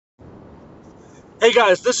Hey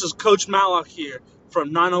guys, this is Coach Malak here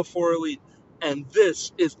from 904 Elite, and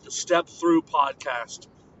this is the Step Through podcast.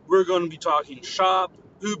 We're going to be talking shop,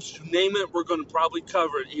 hoops, you name it, we're going to probably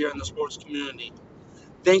cover it here in the sports community.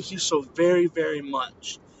 Thank you so very, very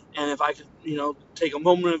much. And if I could, take a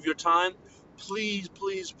moment of your time, please,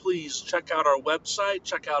 please, please check out our website,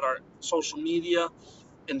 check out our social media,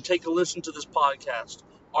 and take a listen to this podcast.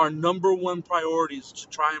 Our number one priority is to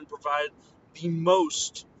try and provide the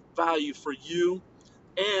most value for you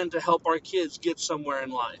and to help our kids get somewhere in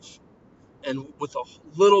life. And with a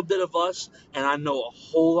little bit of us, and I know a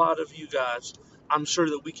whole lot of you guys, I'm sure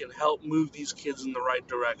that we can help move these kids in the right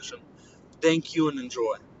direction. Thank you and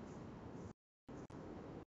enjoy.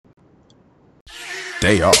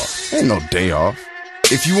 Day off. Ain't no day off.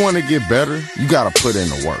 If you want to get better, you got to put in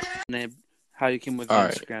the work. Name, how you came with your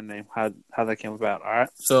Instagram name, how that came about, all right?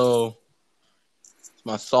 So, it's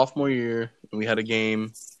my sophomore year, and we had a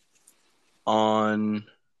game on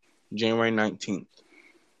January 19th,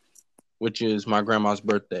 which is my grandma's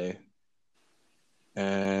birthday.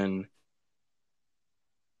 And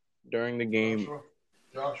during the game...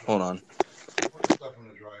 Joshua, hold on. Put the stuff in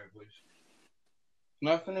the dryer, please. Can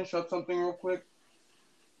I finish up something real quick?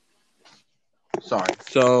 Sorry.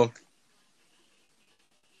 So,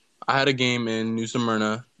 I had a game in New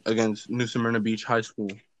Smyrna against New Smyrna Beach High School.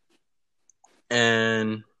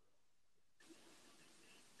 And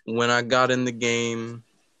when I got in the game,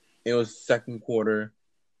 it was second quarter.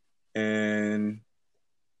 And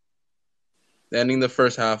the ending of the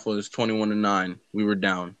first half was 21-9. We were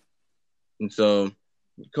down. And so,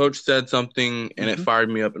 coach said something, and it fired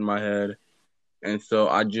me up in my head. And so,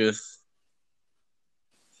 I just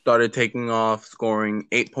started taking off, scoring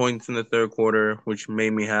 8 points in the third quarter, which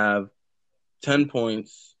made me have 10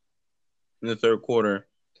 points in the third quarter.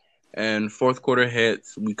 And fourth quarter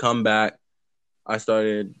hits, we come back. I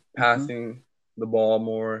started passing the ball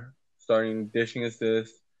more, starting dishing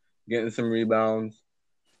assists, getting some rebounds.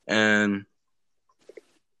 And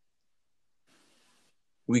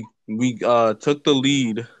we took the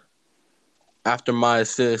lead after my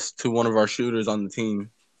assist to one of our shooters on the team.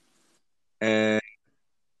 And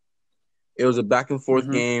it was a back-and-forth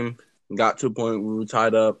game. Got to a point we were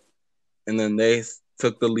tied up, and then they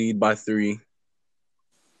took the lead by 3.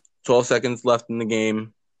 12 seconds left in the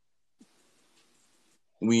game.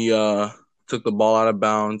 We took the ball out of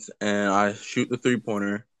bounds, and I shoot the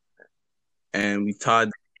three-pointer, and we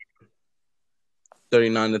tied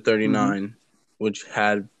 39-39, which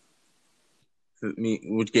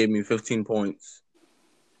gave me 15 points.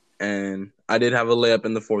 And I did have a layup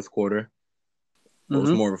in the fourth quarter. It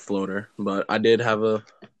was more of a floater, but I did have a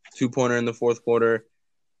 2-pointer in the fourth quarter,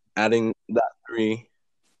 adding that 3,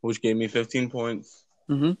 which gave me 15 points.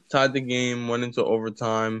 Tied the game, went into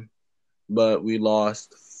overtime, but we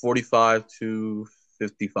lost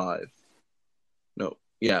 45-55. No,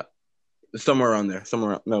 yeah, somewhere around there.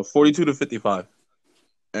 42-55.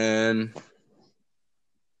 And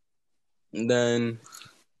then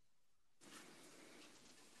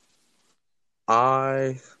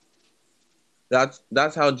That's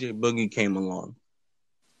how JBoogie came along.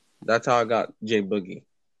 That's how I got JBoogie.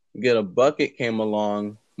 Get a Bucket came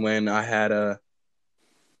along when I had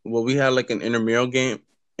we had like an intramural game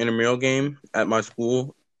at my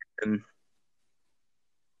school, and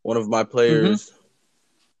one of my players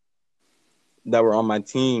that were on my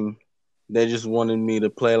team, they just wanted me to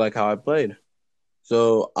play like how I played.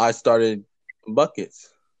 So I started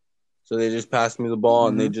buckets. So they just passed me the ball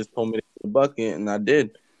and they just told me to get a bucket, and I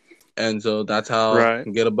did. And so that's how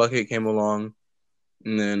Get a Bucket came along.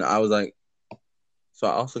 And then I was like, so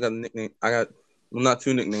I also got a nickname. I got, well, not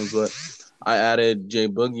 2 nicknames, but I added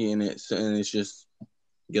JBoogie in it. And it's just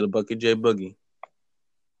Get a Bucket JBoogie.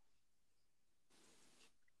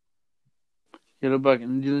 Get a Bucket.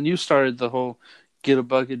 And then you started the whole Get a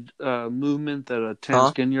Bucket movement that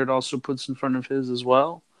Terrence Ginyard also puts in front of his as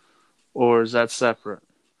well? Or is that separate?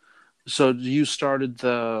 So you started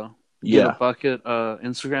the Get a Bucket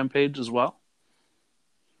Instagram page as well?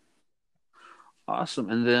 Awesome.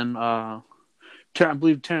 And then I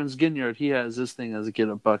believe Terrence Ginyard, he has this thing as a Get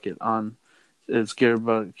a Bucket on. It's Get a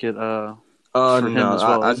Bucket for him as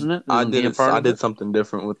well, isn't it? I did something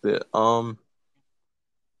different with it.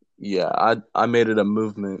 Yeah, I made it a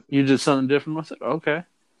movement. You did something different with it?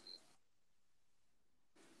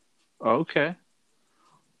 Okay.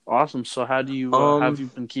 Awesome. So how do you have you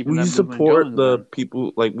been keeping that movement going? We support the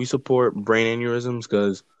people, like we support brain aneurysms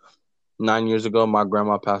because 9 years ago my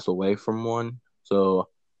grandma passed away from one. So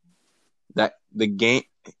that the game,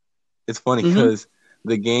 it's funny because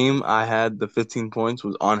the game I had the 15 points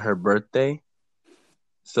was on her birthday.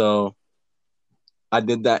 So I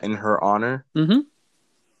did that in her honor.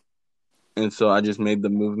 and so I just made the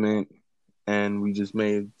movement, and we just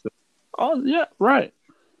made. Oh yeah, right.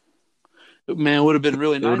 Man, it would have been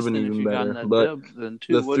really It would have nice been then if even you gotten better. that But dub then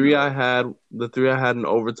too, wouldn't the three I had in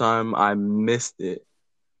overtime, I missed it.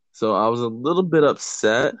 So I was a little bit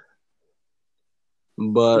upset,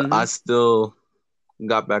 but I still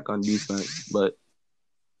got back on defense. But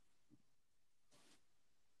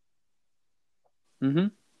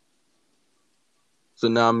so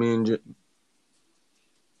now me and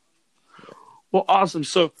well, awesome.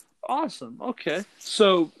 So awesome. Okay,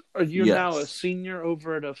 so you're now a yes. senior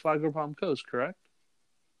over at Flagler Palm Coast, correct?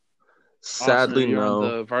 Awesome. Sadly, And you're on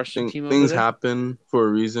no. the varsity team over Things there. happen for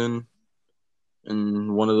a reason,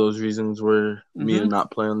 and one of those reasons were me to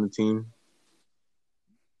not play on the team.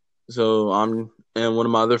 So and one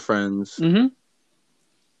of my other friends,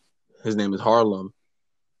 his name is Harlem.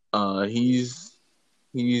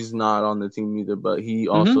 He's not on the team either, but he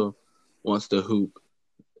also wants to hoop.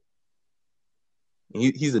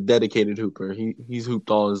 He's a dedicated hooper. He's hooped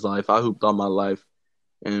all his life. I hooped all my life,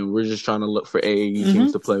 and we're just trying to look for AAU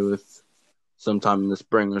teams to play with sometime in the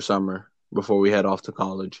spring or summer before we head off to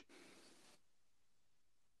college.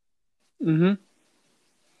 Right,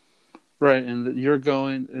 and you're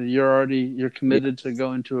committed to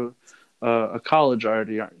going to a college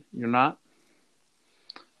already. You're not.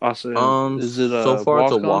 Also, is it So a far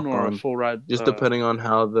it's a walk-on or a walk-on, full ride? just depending on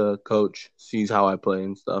how the coach sees how I play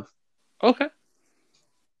and stuff. Okay.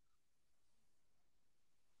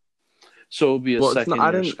 So it'll be a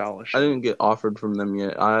second-year scholarship. I didn't get offered from them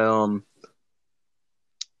yet.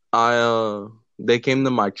 They came to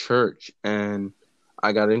my church and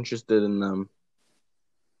I got interested in them.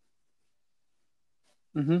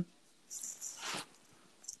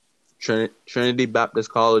 Trinity Baptist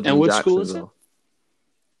College in what Jacksonville. School is it?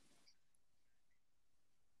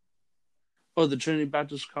 Oh, the Trinity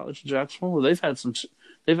Baptist College in Jacksonville. Well, they've had some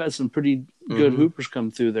pretty good hoopers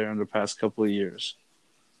come through there in the past couple of years.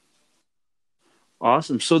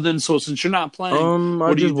 Awesome. So since you're not playing, what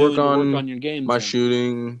are you doing to work on your game? My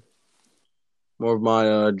shooting, more of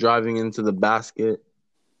my driving into the basket,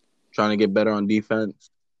 trying to get better on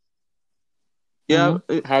defense. Yeah,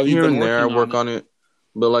 how have you here been and there I working work on it,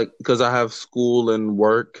 but because I have school and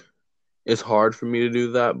work, it's hard for me to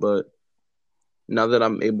do that. But now that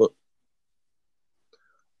I'm able,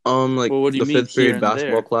 what do you the mean 5th period here and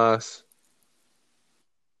basketball there? class,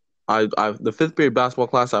 the 5th period basketball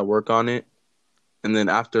class I work on it, and then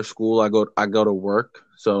after school I go to work.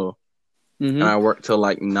 So, and I work till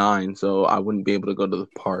 9, so I wouldn't be able to go to the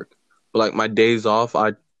park. But my days off,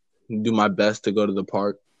 I do my best to go to the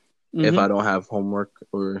park if I don't have homework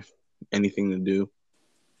or anything to do.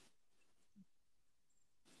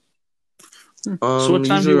 So what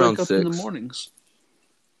time do you wake up 6. in the mornings?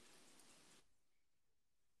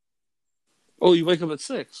 Oh, you wake up at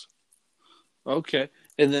 6. Okay.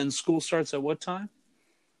 And then school starts at what time?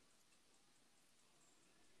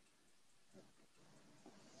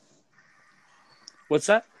 What's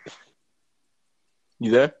that?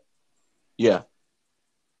 You there? Yeah.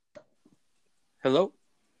 Hello?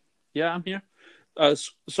 Yeah, I'm here.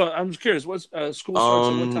 So I'm just curious, what's school starts at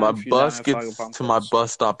what time? My bus gets to my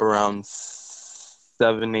bus stop around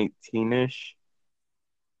 7:18ish,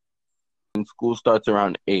 and school starts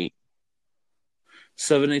around 8.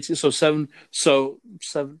 7:18. So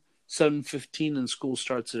 7:15, and school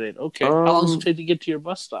starts at 8. Okay. How long does it take to get to your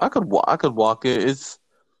bus stop? I could walk it.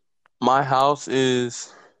 My house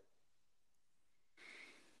is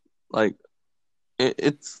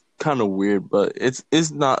it's kind of weird, but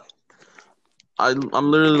it's not. I'm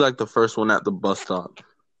literally the first one at the bus stop.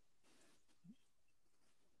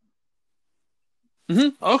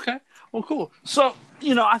 Okay. Well, cool. So,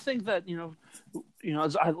 I think that,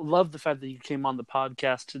 I love the fact that you came on the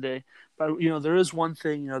podcast today. But, there is one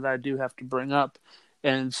thing, that I do have to bring up.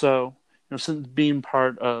 And so, since being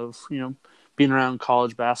part of, being around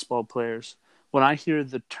college basketball players, when I hear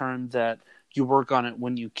the term that you work on it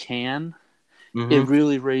when you can, it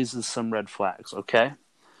really raises some red flags, okay?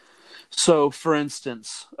 So, for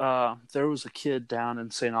instance, there was a kid down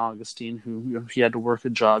in St. Augustine who he had to work a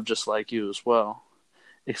job just like you as well.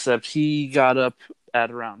 Except he got up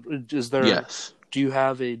at around. Yes. Do you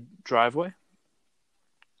have a driveway?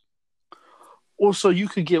 Well, so you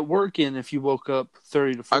could get work in if you woke up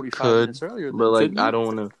 30 to 45 minutes earlier. But I don't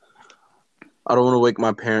want to wake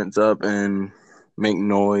my parents up and make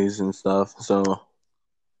noise and stuff. So.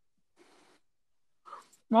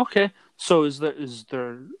 Okay. So is there?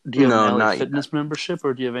 Do you have an LA Fitness membership,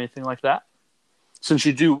 or do you have anything like that? Since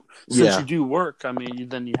you do work, I mean,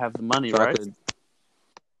 then you have the money, right?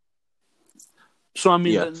 So I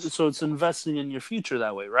mean, yes. so it's investing in your future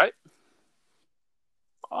that way, right?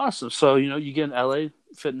 Awesome. So, you get an LA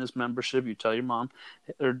Fitness membership. You tell your mom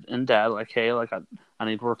and dad, like, hey, like I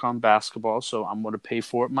need to work on basketball, so I'm going to pay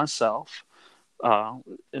for it myself.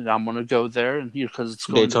 And I'm going to go there, and because it's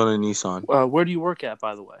going Daytona Nissan. Where do you work at,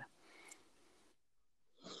 by the way?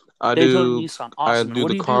 I Daytona do. Nissan. I Awesome. And do what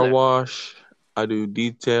the do you do car there? wash. I do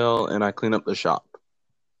detail, and I clean up the shop.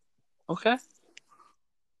 Okay.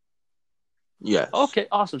 Yes. Okay.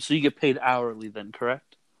 Awesome. So you get paid hourly then,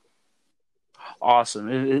 correct? Awesome.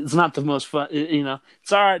 It's not the most fun.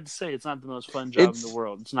 It's all right to say it's not the most fun job in the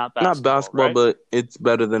world. It's not basketball, not basketball, right? but it's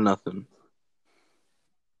better than nothing.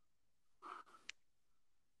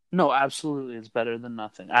 No, absolutely, it's better than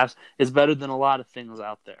nothing. It's better than a lot of things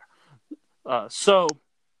out there. So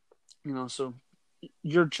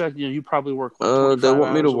you're checking. You probably work 25 They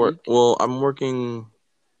want me to hours a work. week. Well, I'm working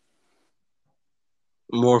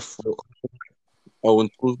more full. Oh, when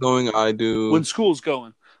school's going, I do When school's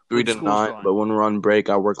going. 3 to 9. But when we're on break,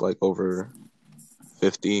 I work like over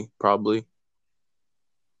 50, probably.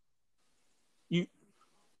 You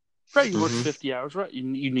work 50 hours, right? You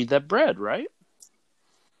need that bread, right?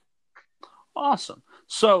 Awesome.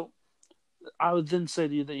 So I would then say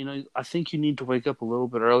to you that I think you need to wake up a little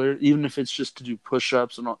bit earlier, even if it's just to do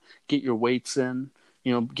push-ups and get your weights in.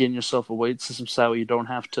 Getting yourself a weight system so that way you don't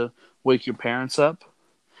have to wake your parents up.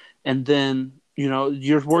 And then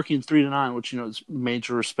you're working 3 to 9, which is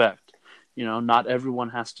major respect. Not everyone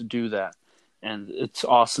has to do that, and it's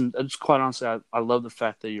awesome. It's quite honestly, I love the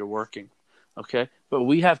fact that you're working. Okay, but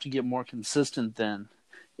we have to get more consistent then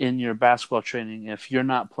in your basketball training if you're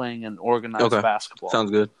not playing an organized basketball. Sounds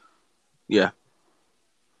good. Yeah.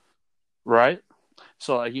 Right.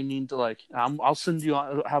 So you need to I'll send you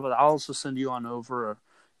on. I'll also send you on over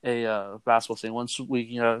a basketball thing once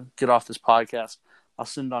we get off this podcast. I'll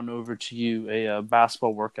send on over to you a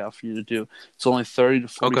basketball workout for you to do. It's only 30 to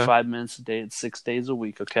 45 minutes a day. It's 6 days a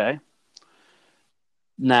week. Okay.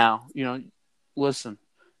 Now listen.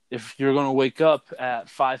 If you're going to wake up at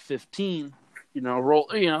 5:15,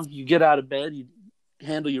 you get out of bed, you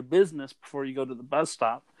handle your business before you go to the bus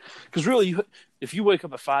stop. Because really, if you wake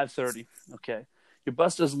up at 5:30, okay, your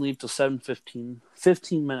bus doesn't leave till 7:15.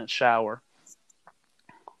 15-minute shower.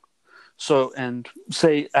 So, and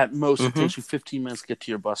say at most it takes you 15 minutes to get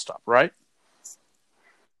to your bus stop, right?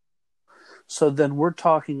 So then we're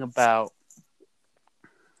talking about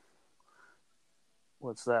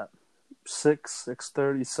what's that?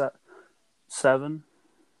 6:30, 7.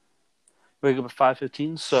 Wake up at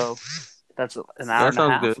 5:15, so that's an hour and a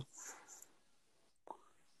half. Good.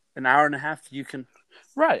 An hour and a half you can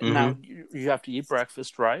now you have to eat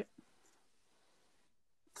breakfast, right?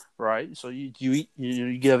 Right. So you eat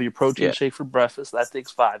you have your protein shake for breakfast. That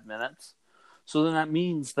takes 5 minutes. So then that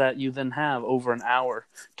means that you then have over an hour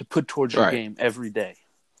to put towards your game every day.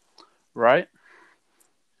 Right?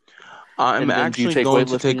 I'm actually going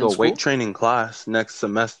to take a weight training class next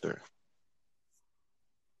semester.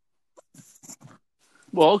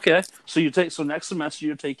 Well, okay. So next semester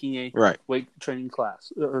you're taking a weight training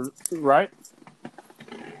class, right?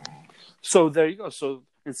 So there you go. So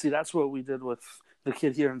and see, that's what we did with the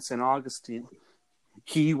kid here in St. Augustine.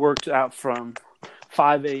 He worked out from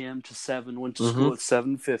 5 a.m. to 7. Went to school at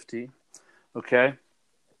 7:50. Okay.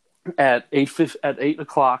 At 8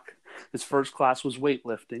 o'clock, his first class was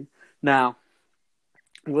weightlifting. Now,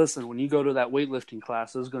 listen, when you go to that weightlifting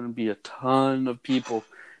class, there's going to be a ton of people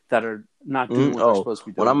that are not doing what they're supposed to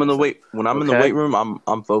be doing. When I'm in the weight room,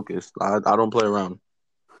 I'm focused. I don't play around.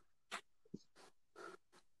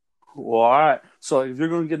 Well, all right. So if you're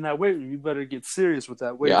going to get in that weight room, you better get serious with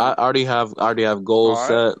that weight room. I already have goals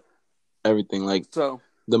set, everything. The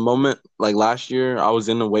moment, last year, I was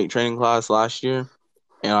in the weight training class last year,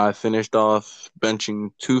 and I finished off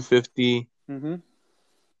benching 250.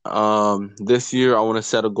 This year, I want to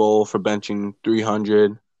set a goal for benching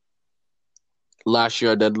 300. Last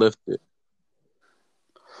year, I deadlifted.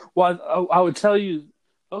 Well, I would tell you,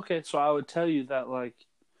 so I would tell you that,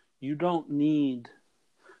 you don't need,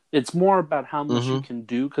 it's more about how much you can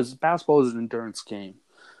do, because basketball is an endurance game,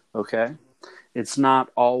 okay? It's not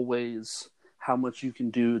always how much you can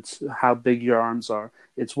do, it's how big your arms are.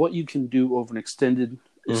 It's what you can do over an extended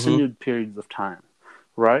periods of time,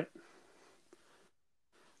 right?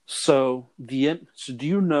 So do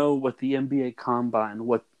you know what the NBA Combine,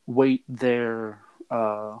 what weight their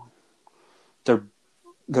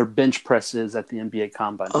bench press is at the NBA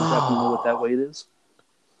Combine? Do you happen to know what that weight is?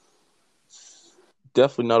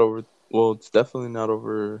 Definitely not over. Well, it's definitely not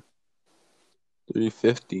over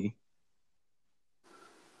 350.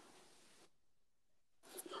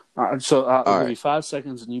 All right, so I'll give you 5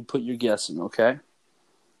 seconds, and you put your guess in. Okay.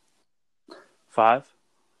 5,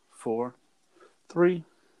 4, 3,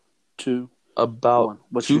 2, About 1.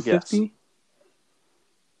 What's your guess? 250.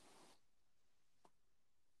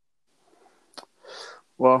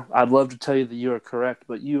 Well, I'd love to tell you that you are correct,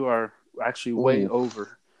 but you are actually way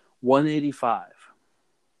over. 185.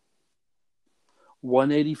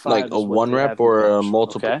 185 Like is a what one they rep have you or a bench,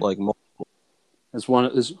 multiple, okay? like multiple. It's one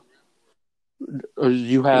is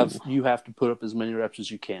you have to put up as many reps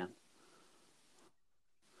as you can.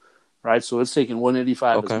 Right? So it's taking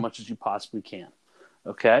 185 as Okay. much as you possibly can.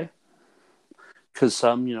 Okay? Because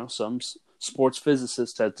some sports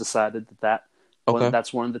physicists have decided Okay.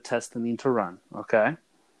 that's one of the tests they need to run. Okay?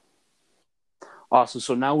 Awesome.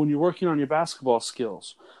 So now when you're working on your basketball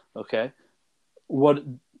skills, okay,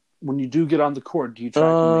 when you do get on the court, do you track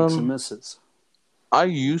your makes and misses? I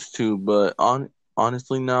used to, but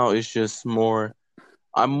honestly now it's just more.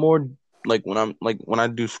 I'm more like when I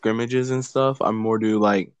do scrimmages and stuff, I'm more do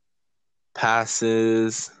like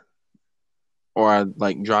passes or I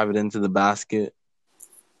like drive it into the basket.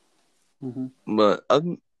 Mm-hmm. But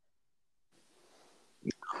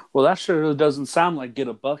Well, that sure doesn't sound like get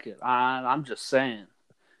a bucket. I'm just saying,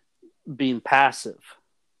 being passive.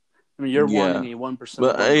 I mean, you're wanting a 1%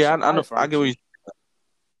 but bonus yeah, in life, I get aren't you?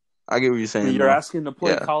 I get what you're I saying mean, you're though. asking to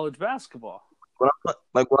play college basketball.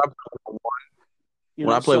 Like when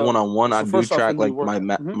I play one on one, I So do first off, track when you like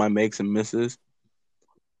work, my makes and misses.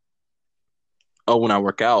 Oh, when I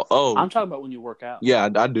work out. Oh, I'm talking about when you work out. yeah,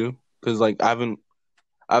 I do because like I haven't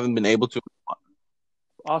been able to.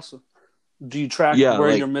 Awesome. Do you track Yeah,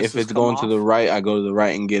 where your like if misses it's come going to the off? right, I go to the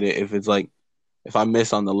right and get it. If it's like if I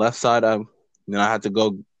miss on the left side, then I have to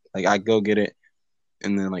go like I go get it,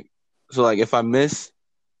 and then like so like if I miss,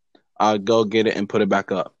 I'll go get it and put it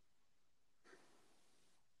back up.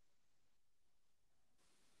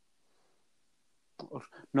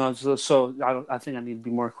 No, so I think I need to be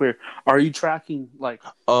more clear. Are you tracking like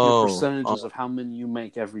your percentages of how many you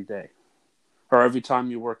make every day or every time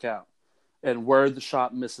you work out, and where the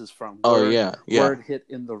shot misses from, where it hit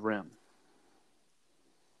in the rim?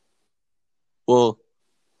 Well,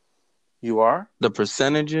 you are the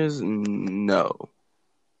percentages, no,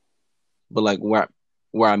 but like where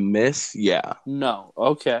I miss, yeah. No,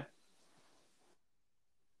 okay.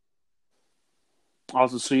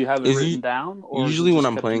 Also, so you have it written down, or is it Usually when just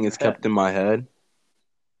I'm kept in playing, your it's kept head? in my head.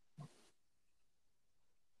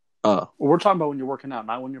 Well, we're talking about when you're working out,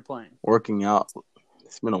 not when you're playing. Working out,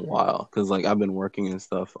 it's been a while because like I've been working and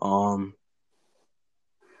stuff. Well,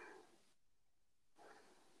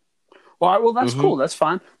 that's cool. That's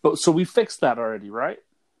fine. But so we fixed that already, right?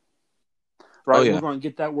 Right. Oh, yeah. We're going to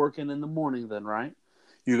get that working in the morning, then, right?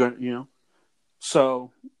 You're going,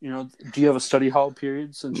 So, do you have a study hall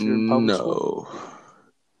period since you're in public school? No.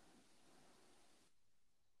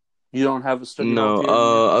 You don't have a study hall No. period in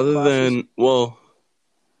your Other classes? than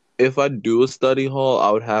if I do a study hall,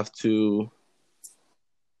 I would have to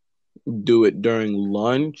do it during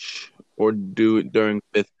lunch or do it during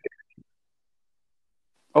fifth period.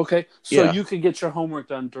 Okay, so you could get your homework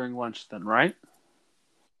done during lunch then, right?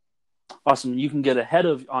 Awesome. You can get ahead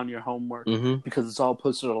on your homework because it's all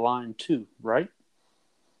posted online too, right?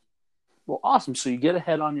 Well, awesome. So you get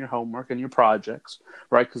ahead on your homework and your projects,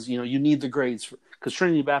 right? Because you need the grades. Because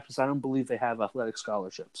Trinity Baptist, I don't believe they have athletic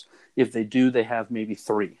scholarships. If they do, they have maybe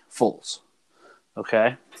 3 fulls.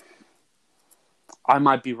 Okay, I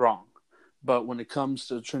might be wrong, but when it comes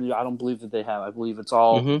to Trinity, I don't believe that they have. I believe it's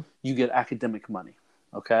all you get academic money.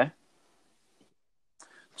 Okay,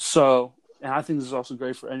 so and I think this is also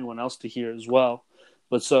great for anyone else to hear as well.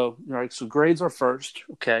 But so grades are first.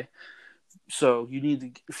 Okay. So you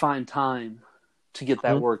need to find time to get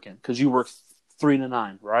that work in because you work 3 to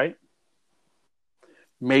 9, right?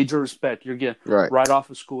 Major respect. You're getting right off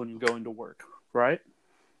of school and you're going to work, right?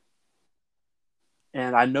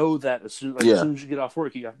 And I know that as soon as you get off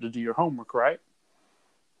work, you have to do your homework, right?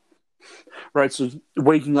 Right. So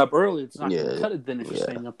waking up early, it's not going to cut it then if you're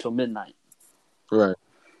staying up till midnight. Right.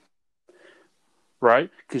 Right?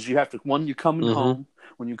 Because you have to. You're coming home.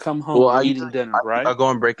 When you come home, you're eating dinner, right? I go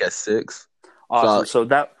on break at 6. Awesome. So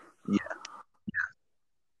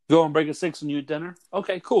go on break at 6 and you eat dinner?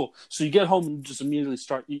 Okay, cool. So you get home and just immediately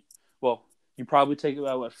start eat. Well, you probably take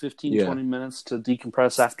about 15, 20 minutes to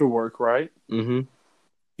decompress after work, right? Mm-hmm.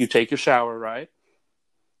 You take your shower, right?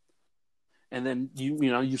 And then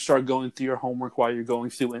you start going through your homework while you're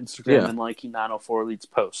going through Instagram and liking 904 Elite's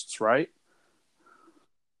posts, right?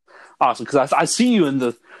 Awesome, because I see you in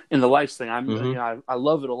the lights thing. I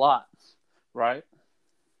love it a lot, right?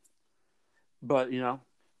 But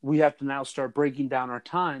we have to now start breaking down our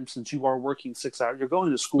time since you are working 6 hours. You're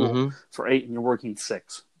going to school for 8 and you're working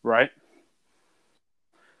 6, right?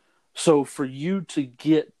 So for you to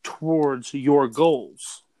get towards your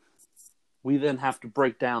goals, we then have to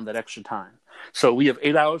break down that extra time. So we have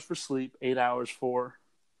 8 hours for sleep, 8 hours for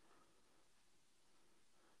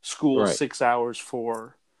school, Right. 6 hours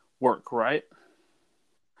for work, right?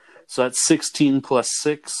 So that's 16 plus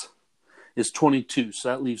 6 is 22. So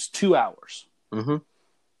that leaves 2 hours. Mm-hmm.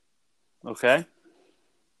 Okay?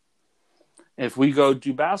 If we go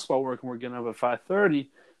do basketball work and we're getting up at 5:30,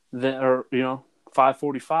 then, or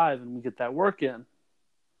 5:45, and we get that work in,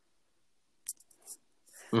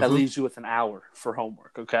 that Mm-hmm. leaves you with an hour for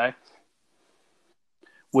homework, okay?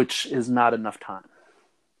 Which is not enough time.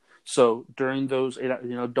 So during those 8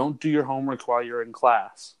 hours, don't do your homework while you're in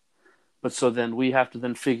class. But so then we have to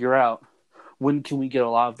then figure out, when can we get a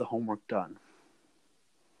lot of the homework done?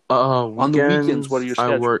 On the weekends, what are your I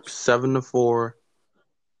schedules? work 7 to 4.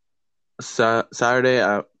 Saturday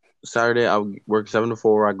I work 7 to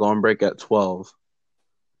 4. I go on break at 12.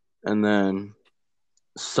 And then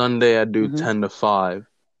Sunday I do 10 to 5.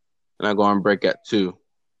 And I go on break at 2.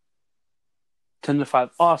 10 to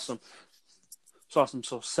 5. Awesome. It's awesome.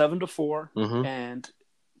 So 7 to 4 Mm-hmm. and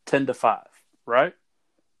 10 to 5, right?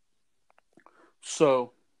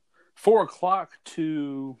 So 4 o'clock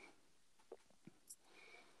to,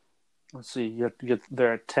 let's see, you have to get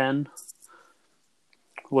there at 10.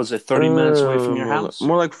 Was it 30 minutes away from your house?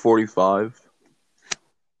 More like 45.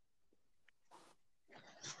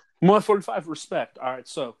 More like 45, respect. All right,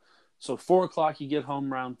 so 4 o'clock you get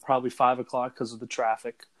home around probably 5 o'clock because of the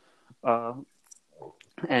traffic. And,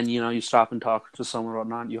 you stop and talk to someone or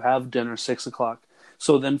whatnot. You have dinner 6 o'clock.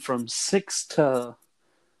 So then from 6 to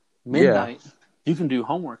midnight, you can do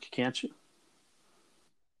homework, can't you?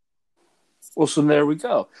 Well, so there we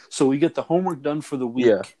go. So we get the homework done for the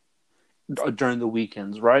week during the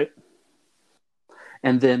weekends, right?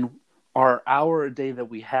 And then our hour a day that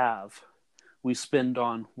we have, we spend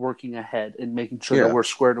on working ahead and making sure that we're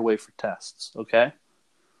squared away for tests, okay?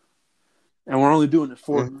 And we're only doing it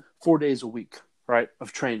 4 days a week, right,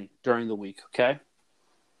 of training during the week, okay?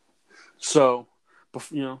 So,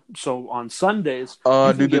 so on Sundays,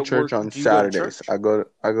 I do the church on Saturdays. I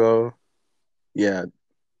go. Yeah.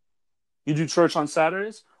 You do church on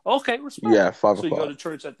Saturdays? Okay, respect. Yeah, 5 o'clock. So you go to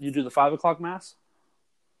church you do the 5 o'clock mass?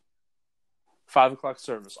 5 o'clock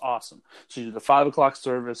service, awesome. So you do the 5 o'clock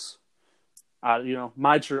service.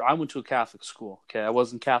 My church, I went to a Catholic school. Okay, I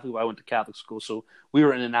wasn't Catholic, but I went to Catholic school, so we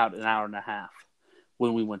were in and out an hour and a half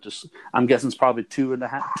when we went to. I'm guessing it's probably 2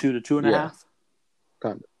 to 2 and a half.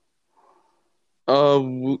 Kind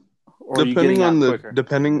of. Depending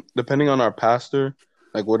on our pastor,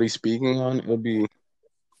 like what he's speaking on, it'll be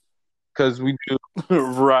because we do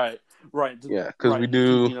right. Yeah, because we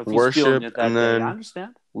do worship, and then I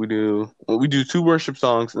understand. we do 2 worship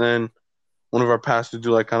songs, and then one of our pastors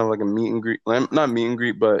do like kind of like a meet and greet, not meet and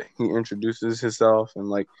greet, but he introduces himself and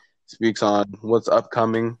like speaks on what's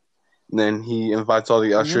upcoming. And then he invites all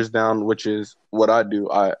the ushers down, which is what I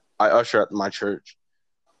do. I usher at my church.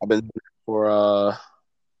 I've been there for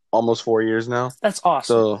almost 4 years now. That's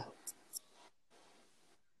awesome. So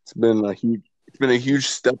it's been a huge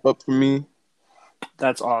step up for me.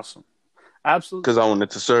 That's awesome. Absolutely. Because I wanted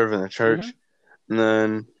to serve in a church. And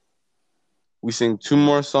then we sing 2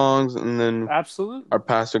 more songs, and then our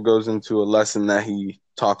pastor goes into a lesson that he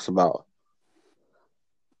talks about.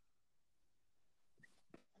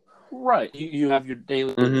 Right. You have your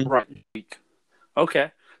daily week.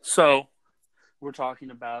 Okay. So we're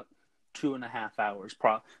talking about 2.5 hours,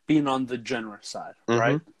 being on the generous side,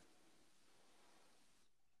 right?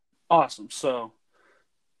 Awesome. So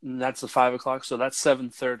that's the 5 o'clock. So that's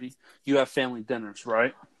 7:30. You have family dinners,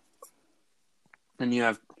 right? And do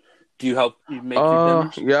you help make your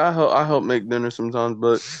dinners? Yeah, I help make dinner sometimes,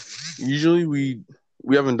 but usually we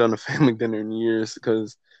haven't done a family dinner in years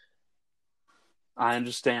because. I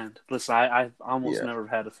understand. Listen, I almost never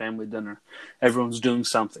had a family dinner. Everyone's doing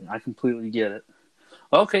something. I completely get it.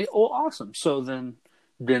 Okay, well, awesome. So then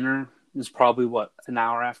dinner is probably, an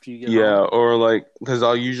hour after you get home? Yeah, or like, because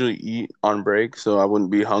I'll usually eat on break, so I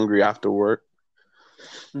wouldn't be hungry after work.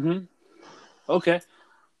 Okay.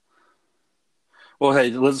 Well,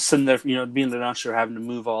 hey, let's sitting there, being an usher, having to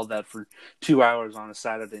move all that for 2 hours on a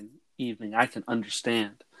Saturday evening. I can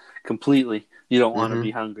understand completely. You don't want to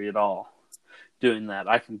be hungry at all doing that.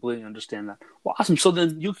 I completely understand that. Well, awesome. So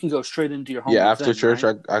then you can go straight into your home. Yeah, after church,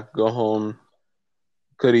 right? I go home.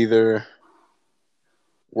 Could either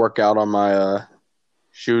work out on my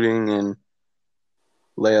shooting and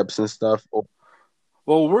layups and stuff.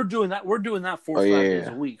 Well, we're doing that. We're doing that 4 or 5 days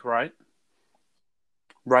a week, right?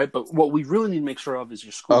 Right, but what we really need to make sure of is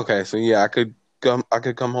your school. Okay, so I could come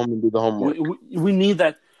home and do the homework. We need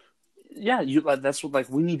that. Yeah, that's what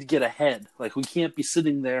we need to get ahead. Like we can't be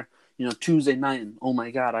sitting there, Tuesday night and oh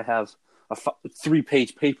my God, I have a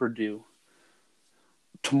 3-page paper due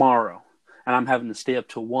tomorrow, and I'm having to stay up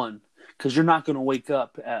till 1, because you're not going to wake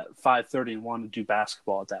up at 5:30 and want to do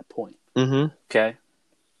basketball at that point. Mm-hmm. Okay?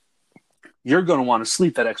 You're going to want to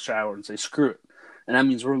sleep that extra hour and say, screw it. And that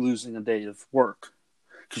means we're losing a day of work,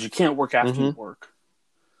 because you can't work after you work.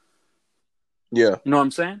 Yeah. You know what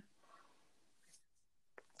I'm saying?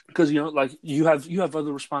 Because, like, you have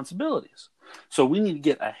other responsibilities. So we need to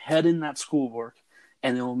get ahead in that schoolwork,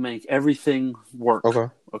 and it will make everything work.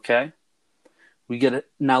 Okay? We get it.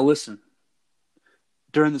 Now listen.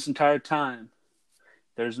 During this entire time,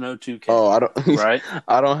 there's no 2K. Oh, I don't. Right?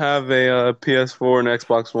 I don't have a PS4 and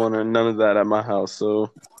Xbox One and none of that at my house.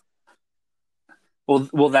 So.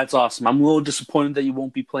 Well, that's awesome. I'm a little disappointed that you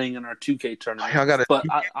won't be playing in our 2K tournament. I got a but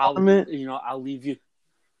 2K I'll tournament? I'll leave you.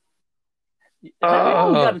 We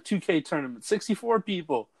got a 2K tournament. 64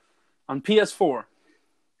 people on PS4.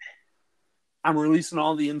 I'm releasing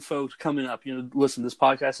all the info coming up. Listen, this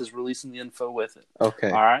podcast is releasing the info with it.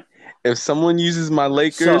 Okay. All right. If someone uses my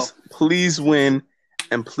Lakers, please win,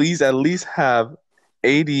 and please at least have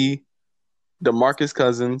AD, DeMarcus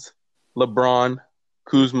Cousins, LeBron,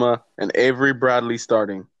 Kuzma, and Avery Bradley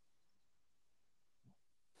starting.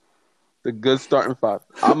 The good starting 5.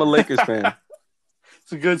 I'm a Lakers fan.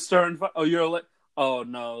 It's a good starting 5. Oh, you're Oh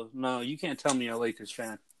no, you can't tell me you're a Lakers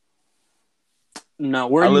fan. No,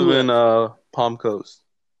 where do you live? I live in Palm Coast.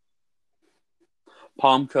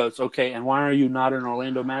 Palm Coast, okay. And why are you not an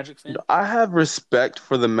Orlando Magic fan? I have respect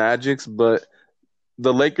for the Magics, but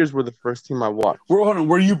the Lakers were the first team I watched. Hold on,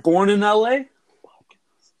 were you born in LA?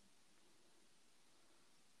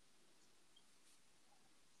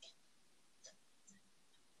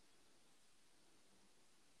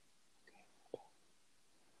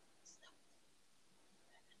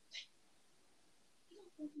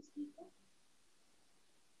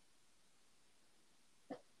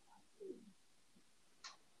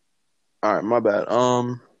 All right, my bad.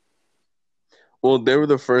 Well, they were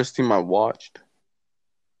the first team I watched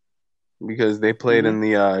because they played in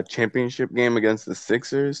the championship game against the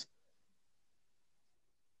Sixers.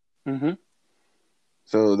 Mm-hmm.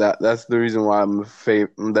 So that's the reason why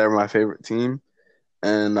they're my favorite team.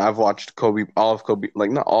 And I've watched all of Kobe,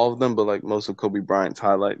 like not all of them, but like most of Kobe Bryant's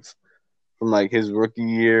highlights from like his rookie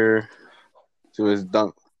year to his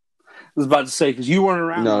dunk. I was about to say, because you weren't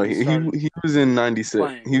around. No, he was in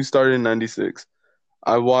 96. He started in 96.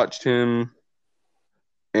 I watched him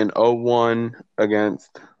in 01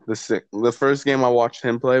 against the first game I watched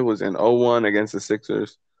him play was in 01 against the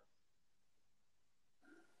Sixers.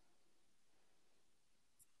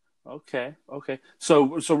 Okay. So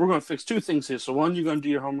we're going to fix 2 things here. So 1, you're going to do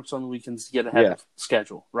your homeworks on the weekends to get ahead of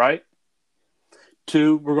schedule, right?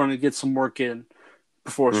 2, we're going to get some work in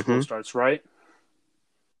before school starts, right?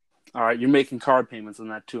 All right, you're making car payments on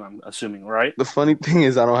that too, I'm assuming, right? The funny thing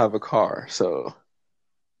is I don't have a car, so.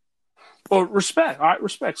 Well, respect. All right,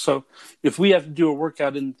 respect. So if we have to do a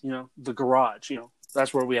workout in, the garage,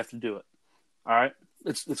 that's where we have to do it. All right?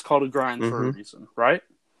 It's called a grind for a reason, right?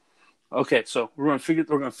 Okay, so we're going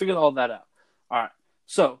to figure all that out. All right.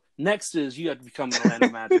 So next is you have to become an Orlando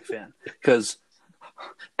Magic fan, because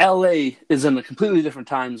LA is in a completely different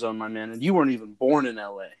time zone, my man, and you weren't even born in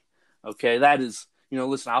LA. Okay? That is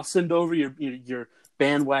listen, I'll send over your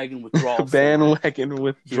bandwagon withdrawal very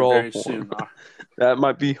form. Soon. That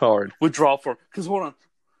might be hard. Withdrawal form. Because hold on.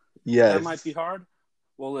 Yes. That might be hard.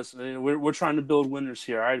 Well, listen, we're trying to build winners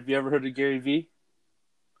here. All right. Have you ever heard of Gary Vee?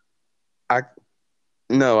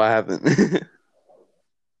 No, I haven't.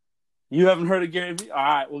 You haven't heard of Gary Vee? All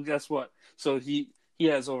right. Well, guess what? So he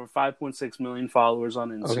has over 5.6 million followers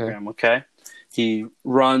on Instagram. Okay. He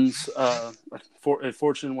runs a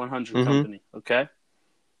Fortune 100 company. Okay.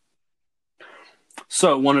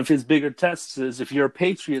 So one of his bigger tests is if you're a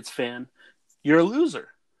Patriots fan, you're a loser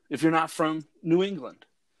if you're not from New England,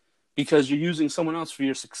 because you're using someone else for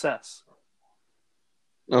your success.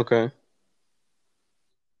 Okay.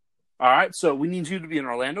 All right. So we need you to be an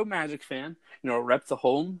Orlando Magic fan. Rep the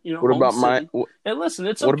home. What home about city. And listen,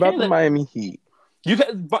 it's what okay. about the Miami Heat? You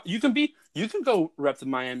can go rep the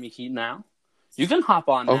Miami Heat now. You can hop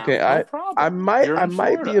on now. Okay, no problem. I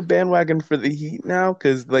might be a bandwagon for the Heat now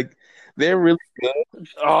because like they're really good.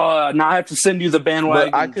 Now I have to send you the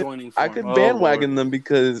bandwagon joining form. I could bandwagon them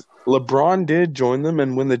because LeBron did join them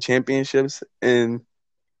and win the championships. And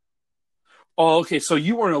okay, so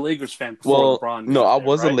you weren't a Lakers fan before LeBron. No, I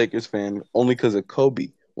was a Lakers fan only because of Kobe.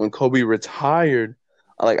 When Kobe retired,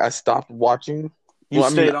 I stopped watching. You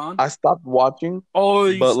stayed on? I stopped watching. Oh,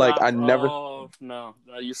 you but stopped. I never. Oh no,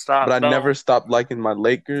 you stopped. But I never stopped liking my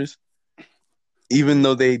Lakers, even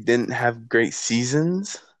though they didn't have great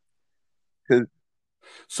seasons.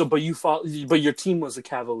 So, but your team was the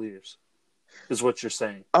Cavaliers, is what you're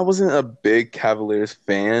saying. I wasn't a big Cavaliers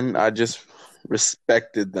fan. I just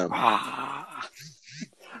respected them. Ah.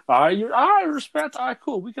 All right, respect. All right,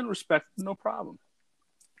 cool. We can respect, no problem.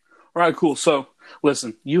 All right, cool. So,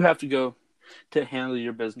 listen, you have to go to handle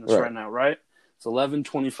your business right now, right? It's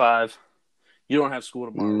 11:25. You don't have school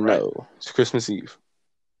tomorrow, right? No, it's Christmas Eve.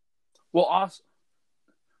 Well, awesome.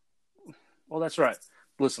 Well, that's right.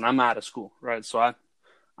 Listen, I'm out of school, right? So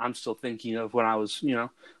I'm still thinking of when I was,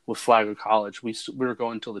 with Flagler College. We were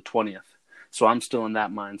going until the 20th. So I'm still in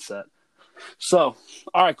that mindset. So,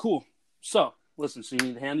 all right, cool. So, listen, so you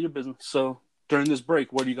need to handle your business. So, during this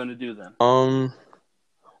break, what are you going to do then?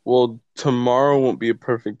 Well, tomorrow won't be a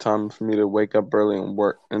perfect time for me to wake up early and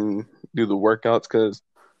work and do the workouts because.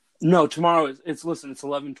 No, tomorrow it's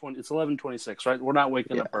 11:20. It's 11:26, right? We're not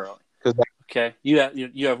waking up early. Okay, you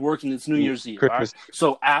have work and it's New Year's Eve. Christmas. All right?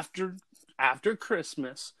 So after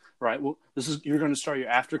Christmas, right? Well, you're going to start your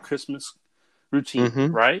after Christmas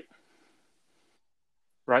routine, right?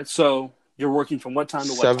 Right. So you're working from what time to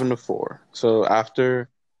what 7 time? to 4. So after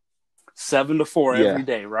 7 to 4 every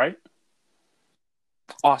day, right?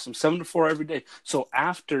 Awesome. 7 to 4 every day. So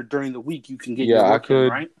during the week you can get your work in,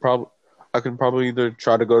 right? I could probably either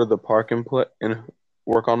try to go to the park and play and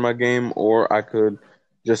work on my game, or I could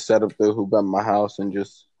just set up the hoop at my house and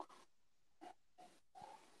just.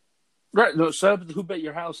 Right. No, set up the hoop at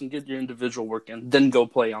your house and get your individual work in, then go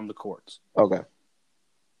play on the courts. Okay.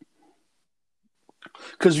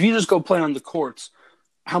 Because if you just go play on the courts,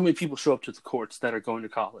 how many people show up to the courts that are going to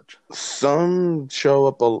college? Some show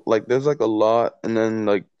up there's a lot, and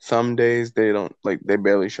then some days they don't they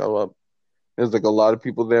barely show up. There's a lot of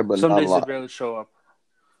people there, but some not days a lot. They barely show up.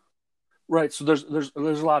 Right. So there's a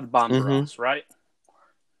lot of bomberos, right?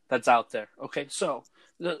 That's out there. Okay. So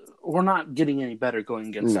we're not getting any better going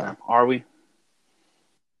against them, are we?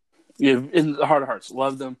 In the heart of hearts,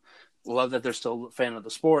 love them. Love that they're still a fan of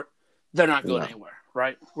the sport. They're not going anywhere,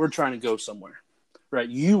 right? We're trying to go somewhere, right?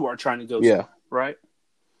 You are trying to go somewhere, right?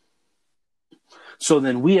 So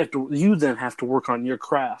then you then have to work on your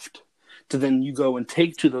craft to then you go and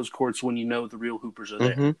take to those courts when you know the real hoopers are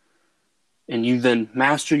there. And you then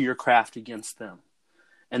master your craft against them.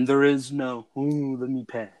 And there is no, let me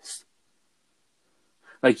pass.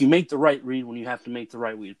 You make the right read when you have to make the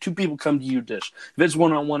right read. Two people come to you, dish. If it's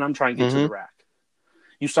one-on-one, I'm trying to get to the rack.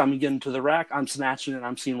 You saw me getting to the rack, I'm snatching it,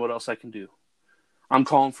 I'm seeing what else I can do. I'm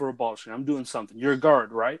calling for a ball screen. I'm doing something. You're a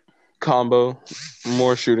guard, right? Combo.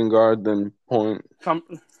 More shooting guard than point.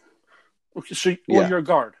 You're a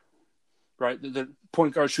guard, right? The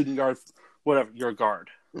point guard, shooting guard, whatever. You're a guard,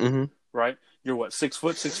 right? You're what, 6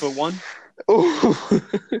 foot, 6'1"?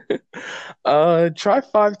 Oh, try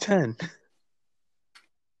 5'10".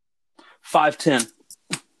 5'10".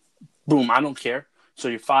 Boom, I don't care. So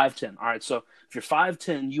you're 5'10". All right, so if you're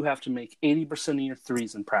 5'10", you have to make 80% of your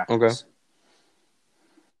threes in practice. Okay.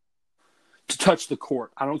 To touch the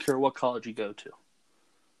court. I don't care what college you go to.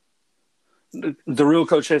 The real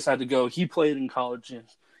Coach Chase had to go. He played in college. And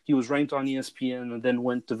he was ranked on ESPN and then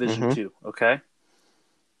went Division II, okay?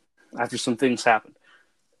 After some things happened.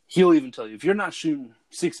 He'll even tell you, if you're not shooting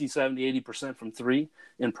 60, 70, 80% from three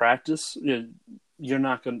in practice, you're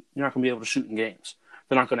not going to be able to shoot in games.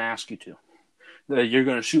 They're not going to ask you to. You're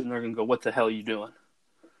going to shoot and they're going to go, what the hell are you doing?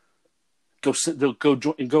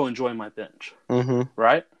 Go enjoy my bench.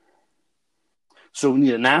 Right? So we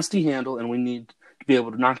need a nasty handle and we need to be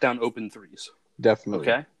able to knock down open threes.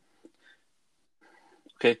 Definitely.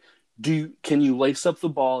 Okay. Can you lace up the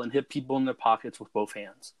ball and hit people in their pockets with both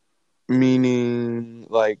hands? Meaning,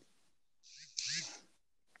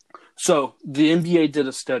 So the NBA did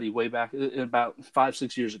a study way back about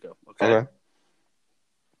 5-6 years ago. Okay.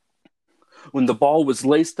 When the ball was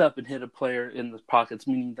laced up and hit a player in the pockets,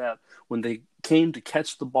 meaning that when they came to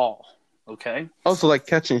catch the ball, okay. Also,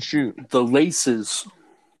 catch and shoot. The laces.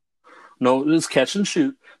 No, it was catch and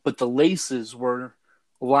shoot, but the laces were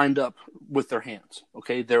lined up with their hands.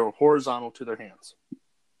 Okay, they were horizontal to their hands.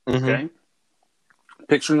 Okay.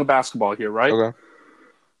 Picturing a basketball here, right? Okay.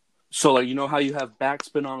 So, you know how you have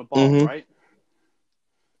backspin on a ball, right?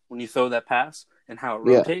 When you throw that pass and how it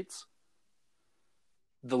rotates?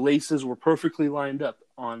 The laces were perfectly lined up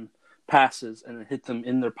on passes and it hit them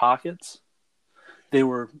in their pockets. They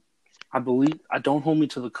were, I believe, don't hold me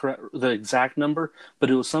to the exact number, but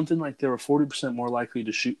it was something like they were 40% more likely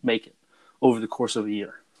to make it over the course of a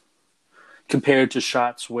year compared to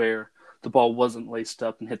shots where the ball wasn't laced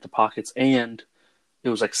up and hit the pockets, and it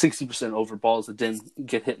was 60% over balls that didn't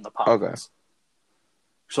get hit in the pockets. Okay.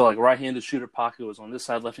 So right-handed shooter pocket was on this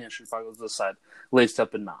side, left-handed shooter pocket was this side, laced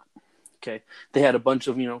up and not. Okay, they had a bunch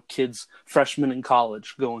of kids, freshmen in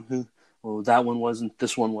college, going, "Oh, that one wasn't.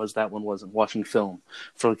 This one was. That one wasn't." Watching film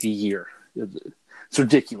for like a year. It's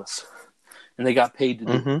ridiculous, and they got paid to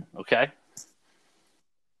do it. Okay,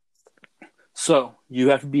 so you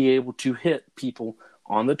have to be able to hit people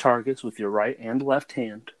on the targets with your right and left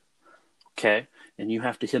hand. Okay, and you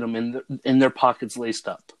have to hit them in their pockets laced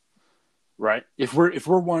up. Right? If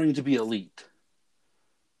we're wanting to be elite.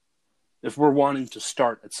 If we're wanting to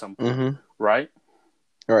start at some point, right?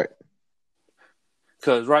 Right.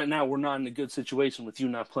 Because right now we're not in a good situation with you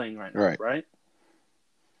not playing right now, right?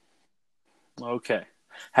 Okay.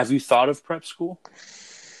 Have you thought of prep school?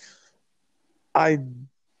 I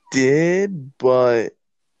did, but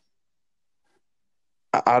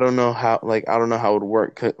I don't know how. Like, I don't know how it would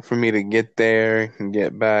work for me to get there and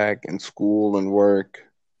get back and school and work.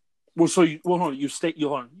 Well, so hold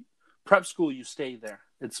on. Prep school, you stay there.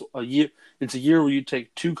 It's a year. It's a year where you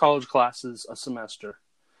take 2 college classes a semester,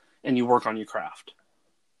 and you work on your craft.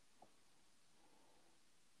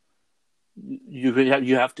 You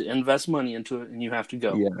have to invest money into it, and you have to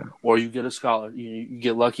go. Yeah. Or you get a scholar. You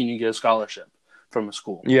get lucky, and you get a scholarship from a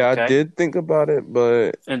school. Yeah, okay? I did think about it,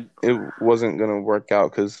 but it wasn't gonna work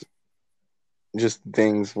out because just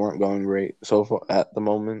things weren't going great so far at the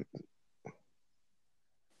moment.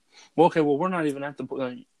 Well, okay. Well, we're not even at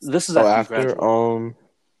the. This is after you graduate.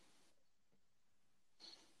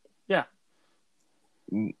 Yeah.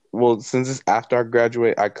 Well, since it's after I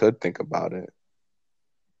graduate, I could think about it.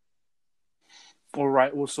 All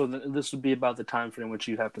right. Well, so this would be about the time frame which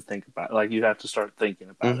you have to think about. Like, you have to start thinking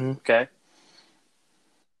about it. Okay.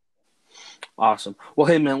 Awesome. Well,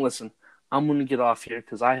 hey, man, listen. I'm going to get off here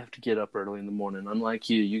because I have to get up early in the morning. Unlike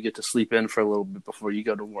you, you get to sleep in for a little bit before you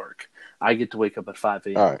go to work. I get to wake up at 5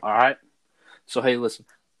 a.m. All right? So, hey, listen.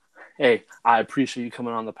 Hey, I appreciate you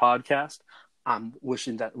coming on the podcast. I'm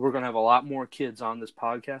wishing that we're going to have a lot more kids on this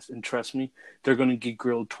podcast. And trust me, they're going to get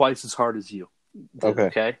grilled twice as hard as you did,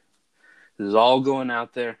 okay? This is all going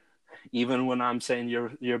out there, even when I'm saying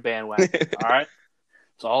you're bandwagon. All right?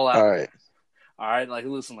 It's all out there. All right? Like,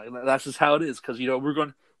 listen, like that's just how it is because,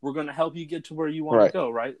 we're going to help you get to where you want to go,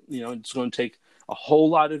 right? It's going to take a whole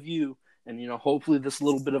lot of you, and, hopefully this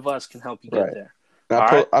little bit of us can help you get there.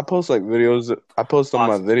 I post like videos. I post some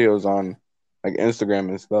of my videos on like Instagram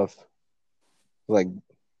and stuff. Like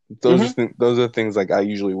those are things like I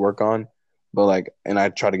usually work on, but and I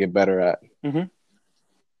try to get better at.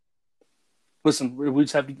 Listen, we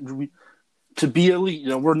just have to be elite.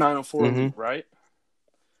 We're 904 elite, right?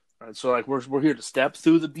 All right. So we're here to step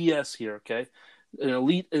through the BS here, okay? An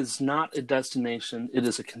elite is not a destination; it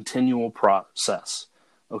is a continual process.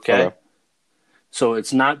 Okay. So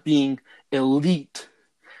it's not being elite.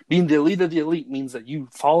 Being the elite of the elite means that you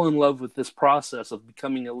fall in love with this process of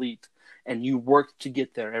becoming elite, and you work to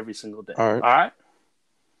get there every single day. All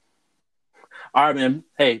right, man.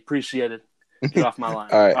 Hey, appreciate it. Get off my line.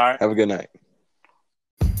 All right. Have a good night.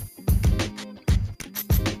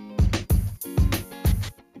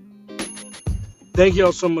 Thank you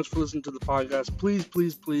all so much for listening to the podcast. Please,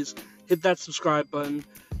 please, please hit that subscribe button.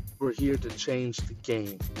 We're here to change the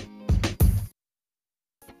game.